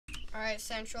Alright,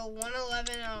 Central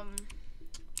 111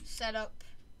 set up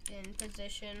in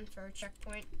position for a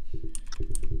checkpoint.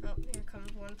 Oh, here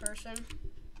comes one person.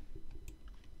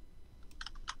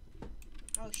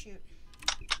 Oh shoot.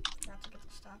 Forgot to get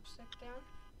the stop stick down.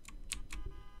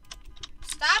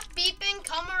 Stop beeping,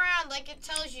 come around like it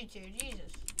tells you to.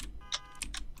 Jesus.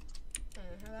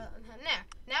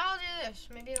 Now I'll do this.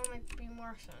 Maybe it'll make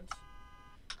more sense.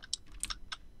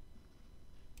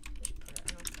 Just put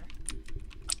it okay.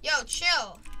 Yo,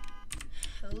 chill.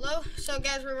 Hello? So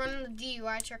guys, we're running the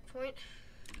DUI checkpoint.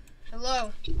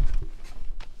 Hello.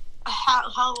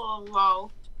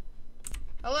 Hello.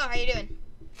 Hello, how you doing?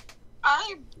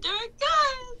 I'm doing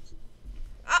good.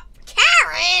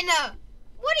 Karen!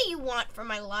 What do you want from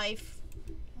my life?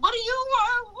 What do you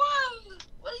want?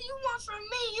 What do you want from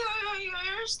me?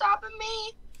 You're stopping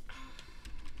me.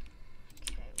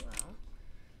 Okay, well.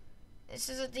 This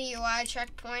is a DUI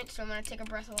checkpoint, so I'm gonna take a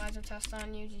breathalyzer test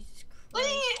on you. Jesus Christ.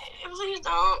 Please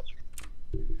don't.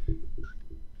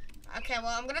 Okay,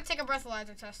 well, I'm gonna take a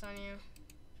breathalyzer test on you.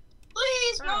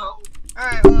 Please, no.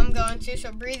 Alright, well, I'm going to.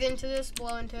 So breathe into this,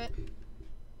 blow into it.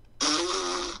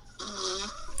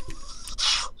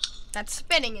 That's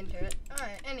spitting into it.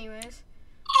 Alright, anyways.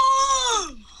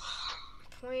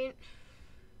 Point.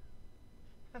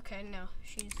 Okay, no,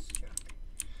 she's drunk.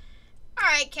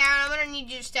 Alright, Karen, I'm gonna need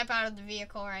you to step out of the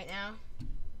vehicle right now.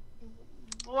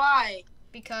 Why?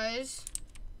 Because.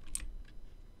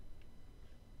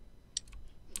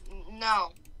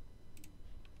 No.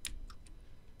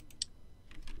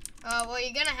 Well,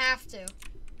 you're gonna have to.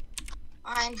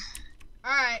 Fine.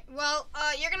 Alright, well,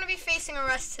 you're gonna be facing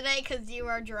arrest today because you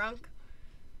are drunk.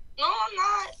 No, I'm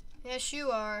not. Yes,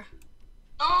 you are.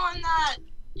 No, I'm not.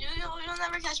 You'll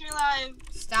never catch me alive.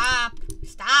 Stop.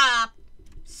 Stop.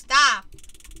 Stop.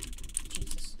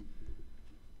 Jesus.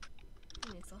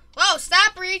 Whoa,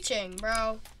 stop reaching,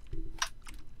 bro.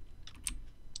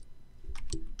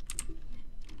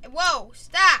 Whoa,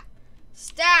 stop.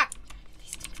 Stop.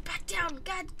 These things back down.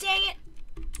 God dang it.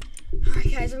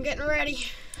 Alright, guys, I'm getting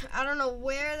ready. I don't know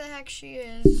where the heck she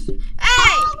is. Hey!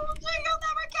 Oh, you'll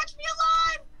never catch me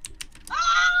alive.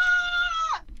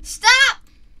 Ah! Stop!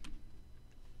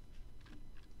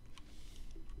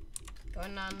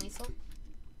 Going non-lethal.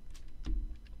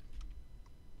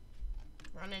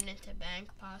 Running into bank,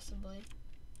 possibly.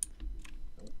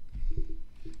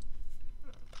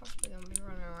 Possibly gonna be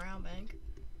running around bank.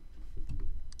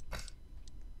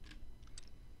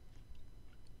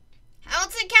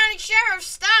 Hamilton County Sheriff,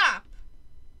 stop!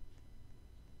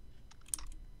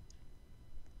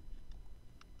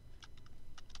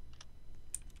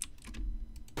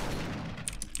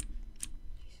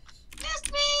 Miss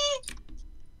me!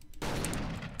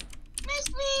 Miss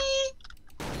me!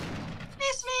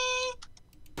 Miss me!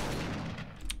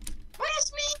 Miss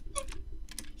me!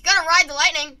 You gotta ride the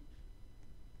lightning.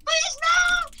 Please no!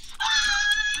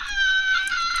 Ah!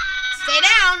 Stay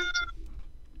down.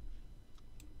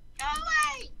 Go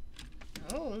away!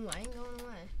 Oh, I ain't going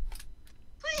away.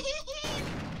 Please!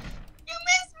 You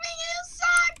missed me, you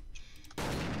suck!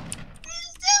 You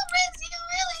still miss, you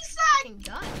really suck! Fucking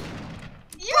gun.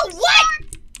 You Bro, what? suck!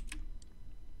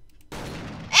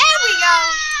 There we go.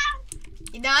 Ah!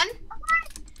 You done?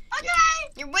 Okay!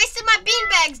 You're wasting my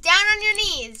beanbags. Down on your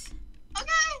knees.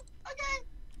 Okay!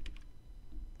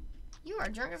 You are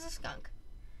drunk as a skunk.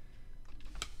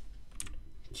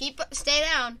 Stay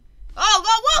down. Oh,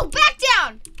 whoa, back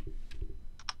down.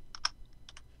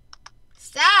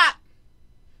 Stop.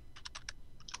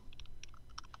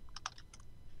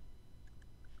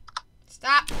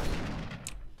 Stop.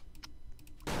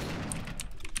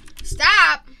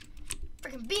 Stop.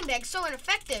 Freaking beanbag's so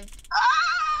ineffective.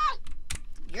 Ah!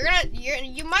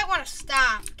 You might want to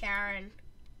stop, Karen.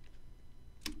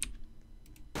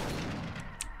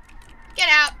 Get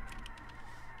out.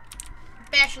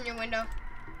 Bash in your window.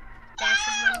 Bash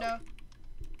his window.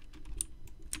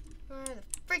 Where the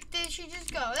frick did she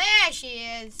just go? There she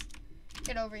is.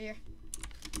 Get over here.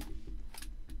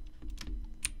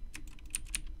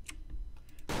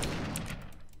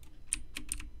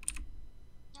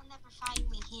 You'll never find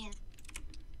me here.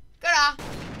 Good off.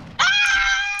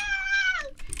 Ah!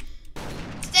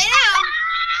 Stay down.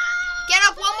 Get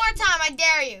up one more time. I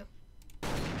dare you.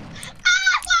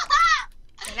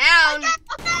 Get down.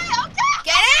 Okay.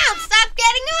 Get down. Stop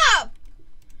getting up.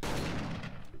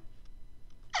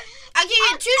 I'll give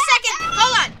you 2 seconds.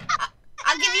 Hold on.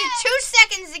 I'll give you 2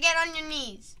 seconds to get on your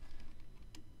knees.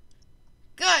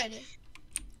 Good. Okay,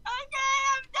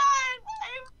 I'm done. I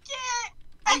can't.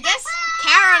 I guess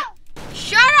Karen.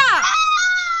 Shut up.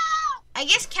 I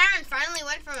guess Karen finally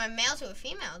went from a male to a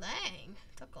female. Dang.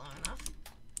 Took long enough.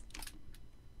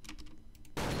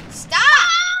 Stop!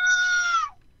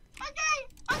 Okay.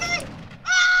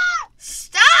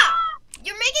 Stop!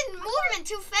 You're making movement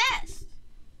too fast.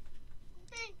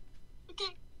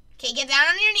 Okay. Okay, get down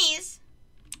on your knees.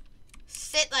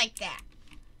 Sit like that.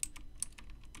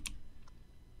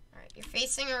 Alright, you're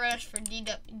facing arrest for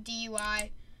DUI.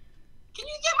 Can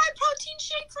you get my protein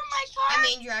shake from my car? I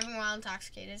mean, driving while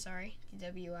intoxicated, sorry. DWI.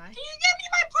 Can you get me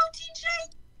my protein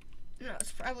shake? No,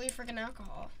 it's probably freaking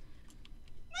alcohol.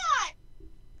 Not.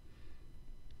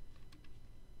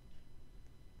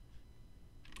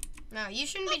 No, you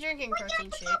shouldn't be drinking protein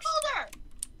Put shakes. that folder.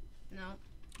 No.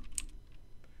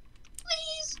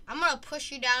 Please. I'm gonna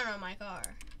push you down on my car.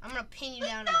 I'm gonna pin you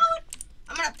down on my Don't.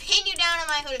 I'm gonna pin you down on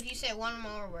my hood if you say one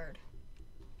more word.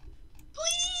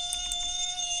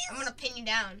 Please. I'm gonna pin you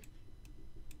down.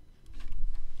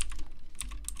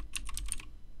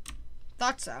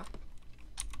 Thought so.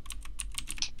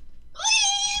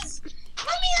 Please.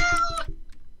 Let me out.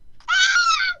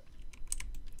 Ah!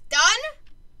 Done?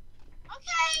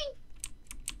 Okay.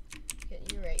 Get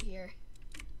you right here.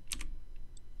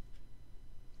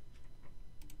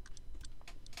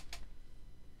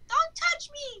 Don't touch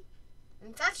me.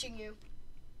 I'm touching you.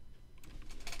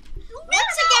 You Once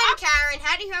weirdo. again, Karen,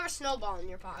 how do you have a snowball in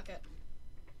your pocket?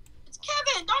 It's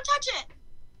Kevin. Don't touch it.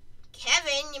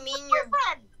 Kevin, you mean My your...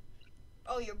 friend.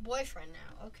 Oh, your boyfriend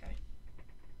now. Okay.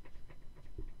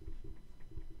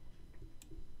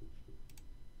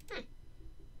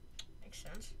 Makes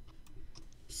sense.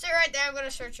 Sit right there. I'm going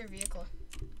to search your vehicle.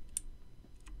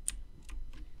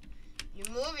 You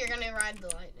move, you're going to ride the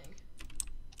lightning.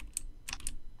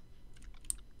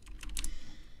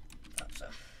 Thought so.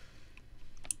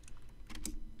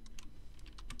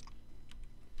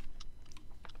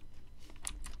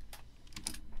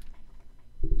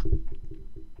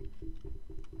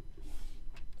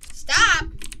 Stop!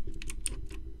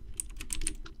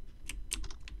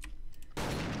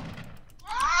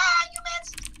 Ah, you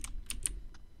missed.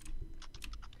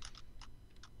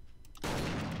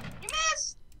 You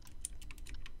missed.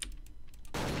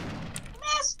 You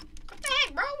missed. What the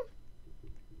heck, bro?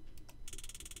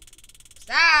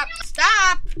 Stop!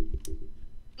 Stop!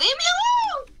 Leave me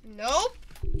alone. Nope.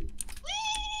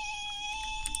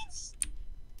 Please.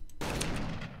 But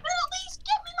at least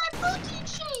get me my protein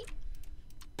shake.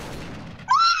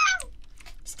 Ah!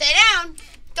 Stay down.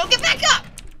 Don't get back up.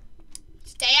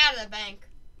 Stay out of the bank.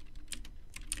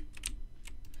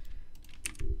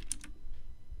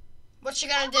 What you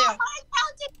gonna do? My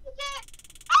accounting ticket.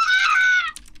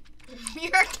 Ah!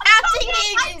 Your accounting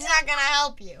agent's not gonna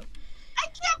help you. I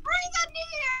can't breathe under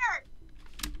here.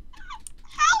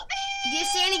 Help me. Do you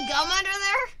see any gum under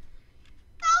there?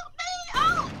 Help me.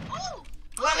 Oh. Oh.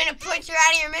 You want me to put you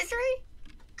out of your misery?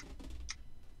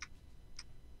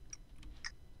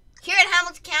 Here in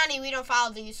Hamilton County, we don't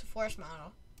follow the use of force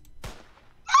model.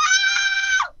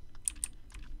 Ah!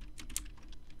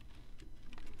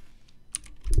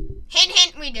 Hint,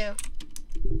 hint, we do.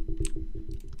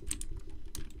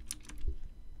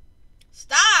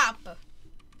 Stop!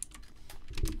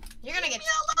 You're gonna Leave get... me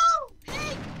alone.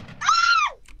 Hey.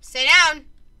 Ah! Stay down.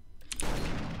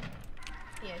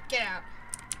 Yeah, get out.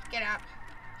 Get out.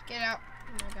 Get out.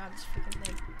 Oh my god, this freaking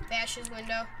thing. Bash his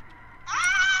window.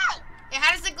 Ah! Yeah,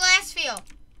 how does the glass feel?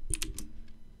 It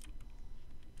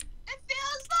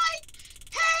feels like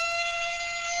hey.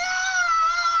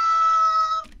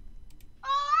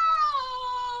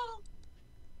 Oh.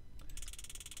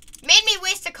 Made me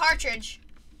waste a cartridge.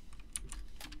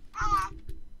 Ah.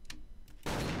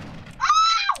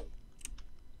 Ow!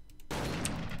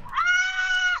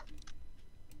 Ah!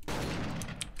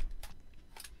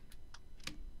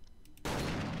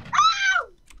 Ow!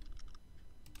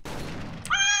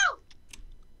 Ow!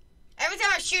 Every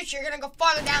time I shoot you, you're gonna go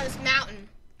farther down this mountain.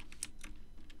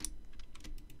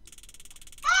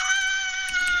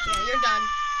 Yeah, you're done.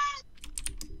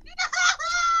 No!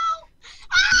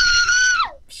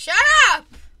 Ah! Shut up!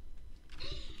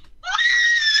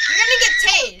 You're gonna get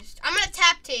tased. I'm gonna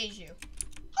tap tase you.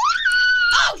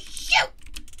 Oh, shoot!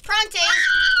 Prong tase.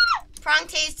 Prong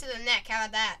tase to the neck. How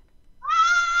about that?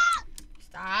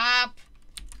 Stop.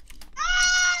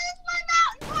 It's my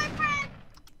mountain boyfriend.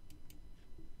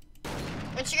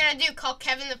 What you gonna do? Call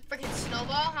Kevin the freaking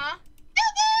snowball, huh?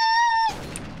 Kevin!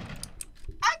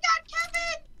 I got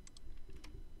Kevin.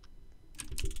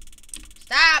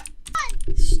 Stop.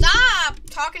 Stop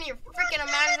talking to your freaking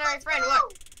imaginary friend.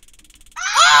 What?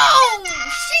 Oh!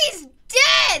 She's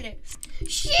dead!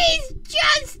 She's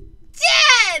just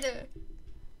dead!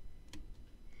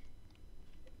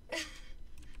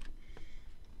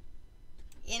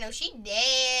 You know, she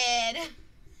dead.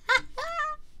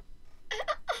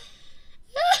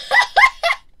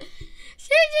 She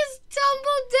She just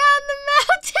tumbled down the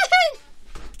mountain.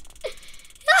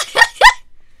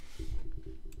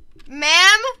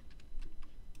 Ma'am?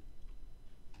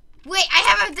 Wait, I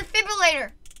have a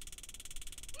defibrillator.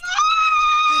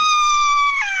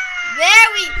 There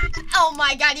we... Oh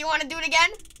my god, you want to do it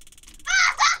again?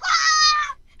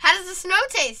 How does the snow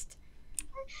taste?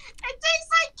 It tastes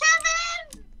like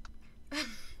Kevin.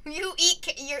 You eat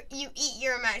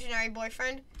your imaginary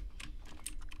boyfriend?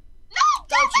 No,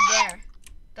 Don't you Kevin! dare.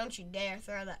 Don't you dare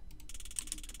throw that.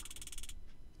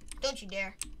 Don't you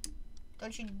dare.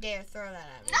 Don't you dare throw that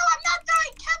at me. No, I'm not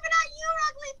throwing Kevin at you,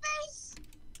 ugly face.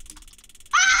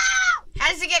 Ah! How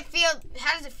does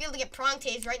it feel to get prong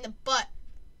tased right in the butt?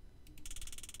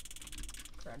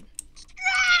 Crud.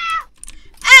 Ah!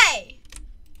 Hey!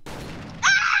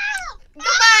 Ah!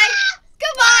 Goodbye!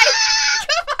 Goodbye!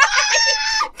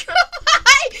 Goodbye!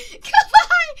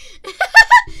 Goodbye! Goodbye!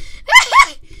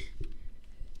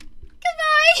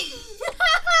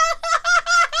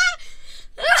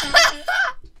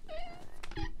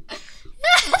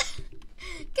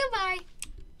 Goodbye.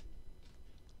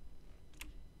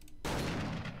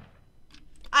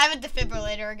 I have a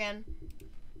defibrillator again.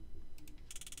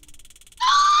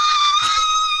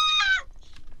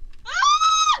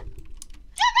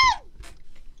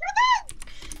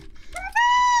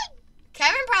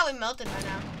 Kevin probably melted by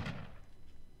now.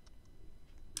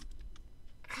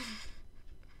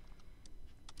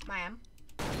 Ma'am.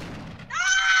 No,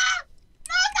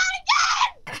 not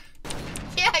again!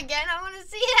 Yeah, again? I want to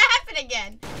see it happen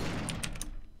again.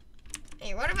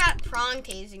 Hey, what about prong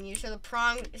tasing you so it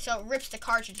rips the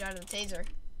cartridge out of the taser?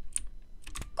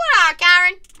 Good on,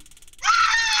 Karen.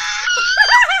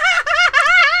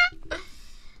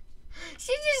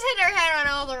 She just hit her head on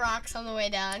all the rocks on the way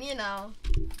down, you know.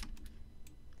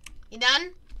 You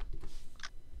done?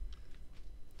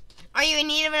 Are you in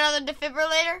need of another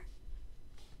defibrillator?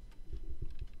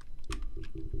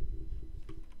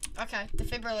 Okay,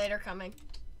 defibrillator coming.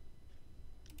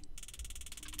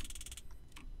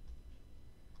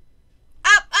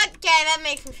 Oh, okay, that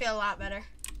makes me feel a lot better.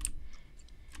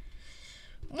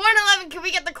 111, can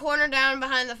we get the corner down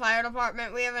behind the fire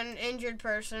department? We have an injured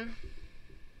person.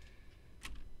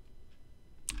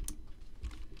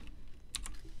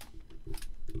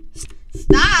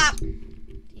 Stop!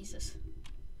 Jesus.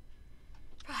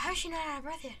 Bro, how's she not out of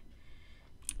breath yet?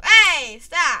 Hey,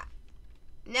 stop!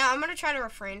 Now, I'm gonna try to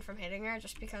refrain from hitting her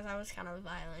just because I was kind of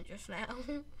violent just now.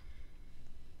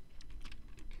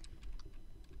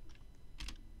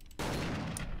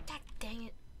 God dang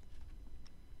it.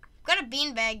 I'm gonna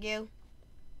beanbag you.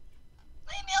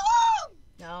 Leave me alone!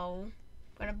 No.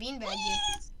 I'm gonna beanbag you.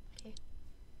 Okay.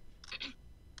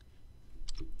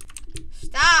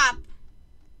 Stop!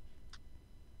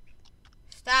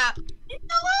 Stop. Leave me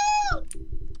alone!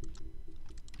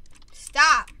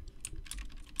 Stop.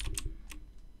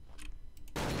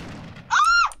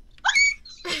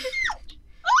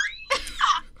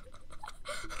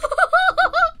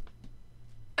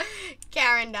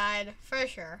 Karen died, for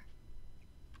sure.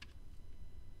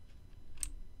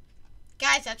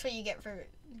 Guys, that's what you get for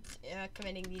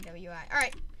committing DWI.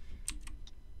 Alright.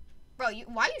 Bro,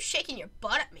 why are you shaking your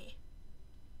butt at me?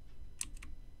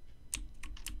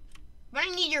 I'm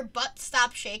gonna need your butt to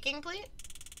stop shaking, please.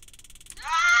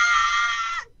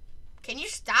 Can you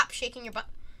stop shaking your butt?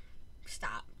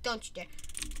 Stop. Don't you dare.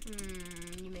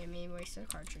 You made me waste a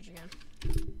cartridge again.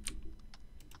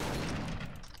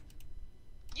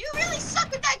 You really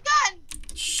suck with that gun!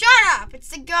 Shut up! It's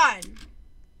the gun.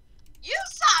 You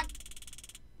suck!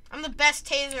 I'm the best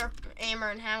taser aimer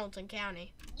in Hamilton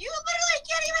County. You literally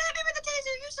can't even hit me with the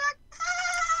taser. You suck.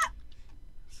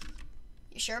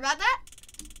 You sure about that?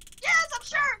 Yes, I'm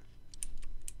sure.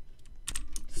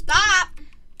 Stop!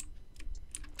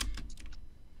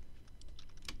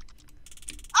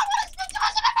 I want to speak to my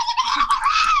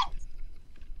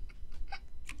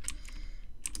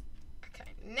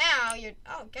Okay, now you're...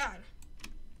 Oh, God.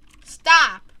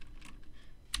 Stop!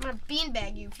 I'm gonna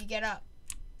beanbag you if you get up.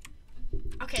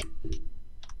 Okay.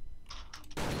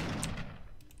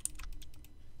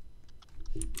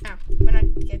 Now, I'm gonna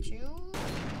get you...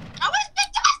 I want to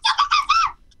speak to my supervisor!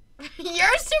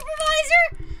 Your supervisor?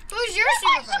 Who's your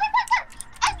supervisor?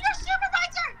 I'm your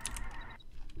supervisor!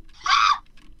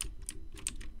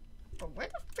 But where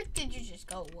the frick did you just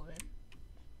go, woman?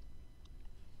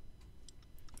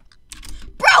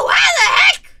 Bro, how the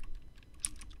heck?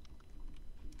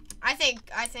 I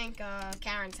think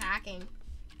Karen's hacking.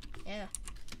 Yeah.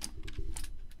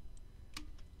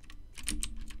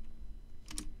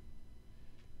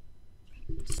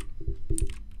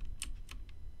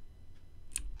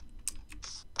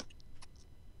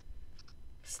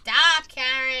 Stop,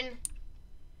 Karen.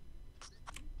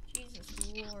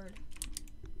 Lord.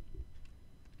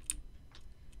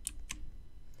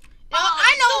 No,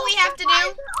 I know what we have to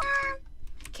do.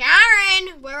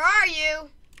 Karen, where are you?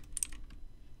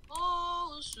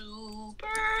 Oh, supervisor.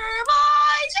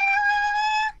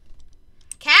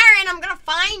 Karen, I'm gonna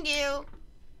find you.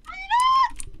 Are you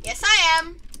not? Yes, I am.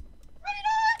 Are you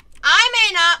not? I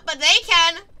may not, but they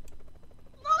can.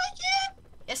 No, I can't.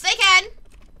 Yes, they can.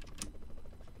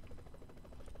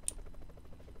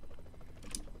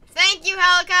 Thank you,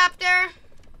 helicopter.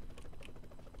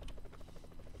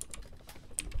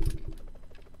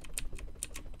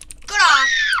 Good on.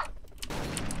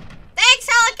 Thanks,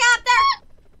 helicopter.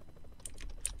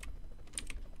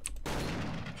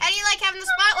 How do you like having the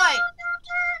spotlight?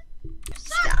 You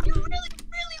suck. You really,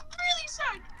 really, really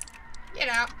suck. Get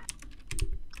out.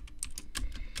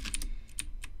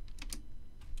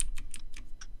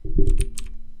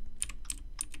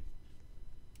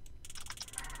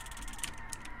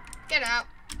 Get out.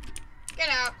 Get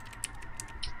out.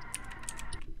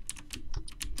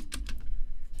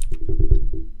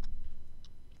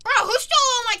 Bro, who stole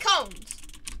all my cones?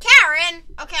 Karen!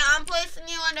 Okay, I'm placing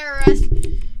you under arrest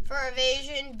for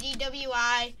evasion,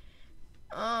 DWI,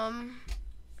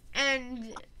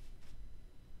 and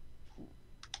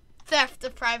theft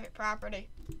of private property.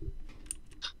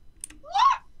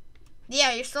 What?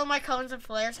 Yeah, you stole my cones and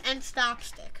flares and stop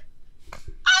stick.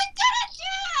 I didn't do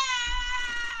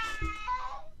it!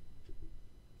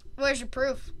 Where's your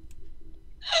proof?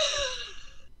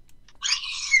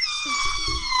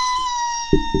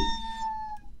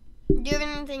 Do you have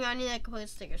anything on you that could put a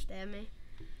sticker stab me?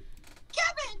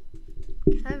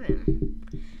 Kevin.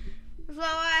 So,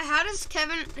 how does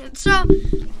Kevin... So,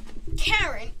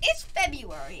 Karen, it's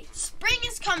February. Spring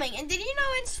is coming. And did you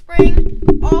know in spring,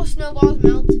 all snowballs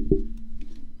melt?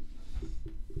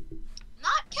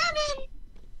 Not Kevin.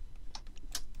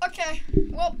 Okay,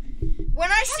 well,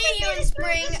 when I see you in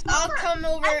spring, I'll come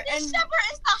over and... December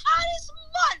is the hottest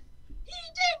month. He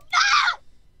did not.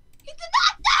 He did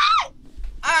not die.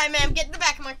 Alright, ma'am, get in the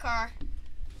back of my car.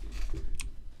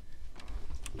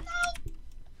 No.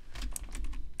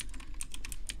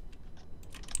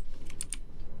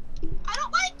 I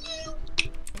don't like you.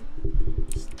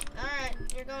 Alright,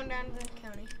 you're going down to the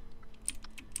county.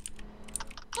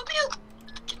 Come here.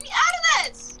 Get me out of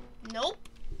this. Nope.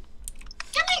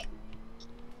 Get me.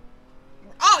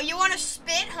 Oh, you want to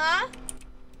spit, huh?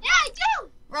 Yeah, I do.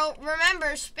 Well,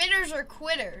 remember, spitters are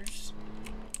quitters.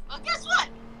 Well, guess what?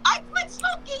 I quit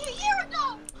smoking a year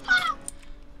ago. Ha!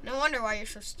 No wonder why you're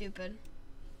so stupid.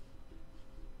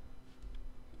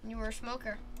 You were a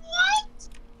smoker. What?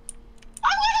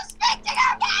 I want to speak to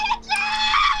your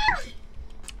manager.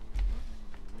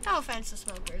 No offense to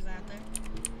smokers out there.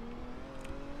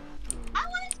 I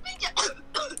want to speak to.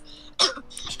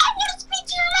 I want to speak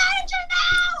to your manager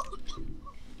now.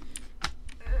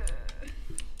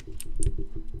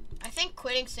 I think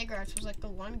quitting cigarettes was like the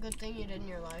one good thing you did in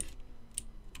your life.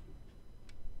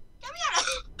 Get me out of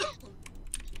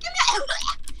Get me out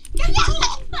Get me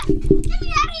out Get me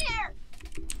out of here!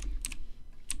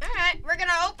 Alright, we're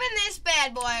gonna open this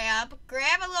bad boy up,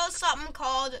 grab a little something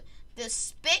called the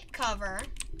spit cover.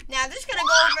 Now this is gonna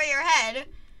go over your head.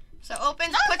 So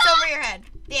opens, puts over your head.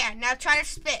 Yeah, now try to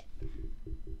spit.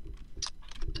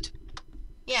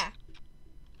 Yeah.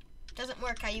 Doesn't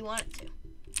work how you want it to.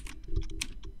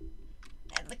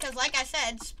 Because like I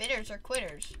said, spitters are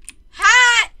quitters.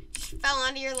 Ha! Just fell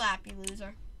onto your lap, you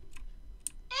loser.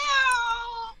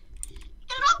 Ew! Get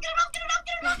it off, get it off, get it off,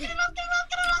 get it off, get it off, get it off,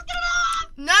 get it off, get it off!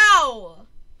 No!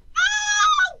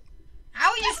 Ow! How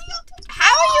are you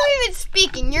even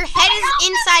speaking? Your head is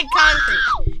inside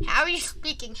concrete. How are you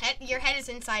speaking? Your head is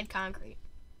inside concrete.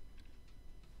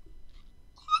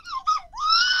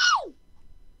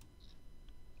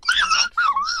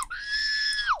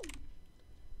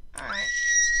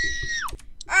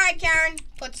 Alright, Karen.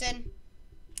 Puts in.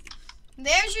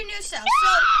 There's your new cell. So,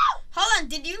 hold on.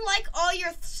 Did you like all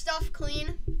your stuff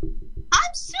clean?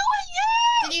 I'm suing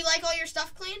you! Did you like all your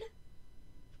stuff clean?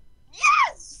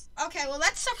 Yes! Okay, well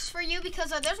that sucks for you because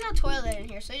there's no toilet in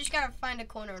here, so you just gotta find a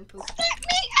corner and poop. Get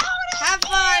me out of Have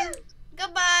here! fun.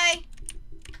 Goodbye.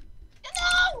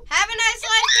 No! Have a nice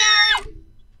life, Karen.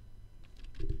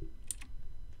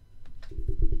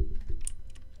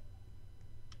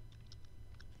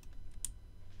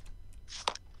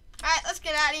 Alright, let's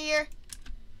get out of here.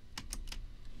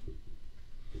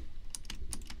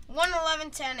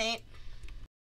 1:11:10:8.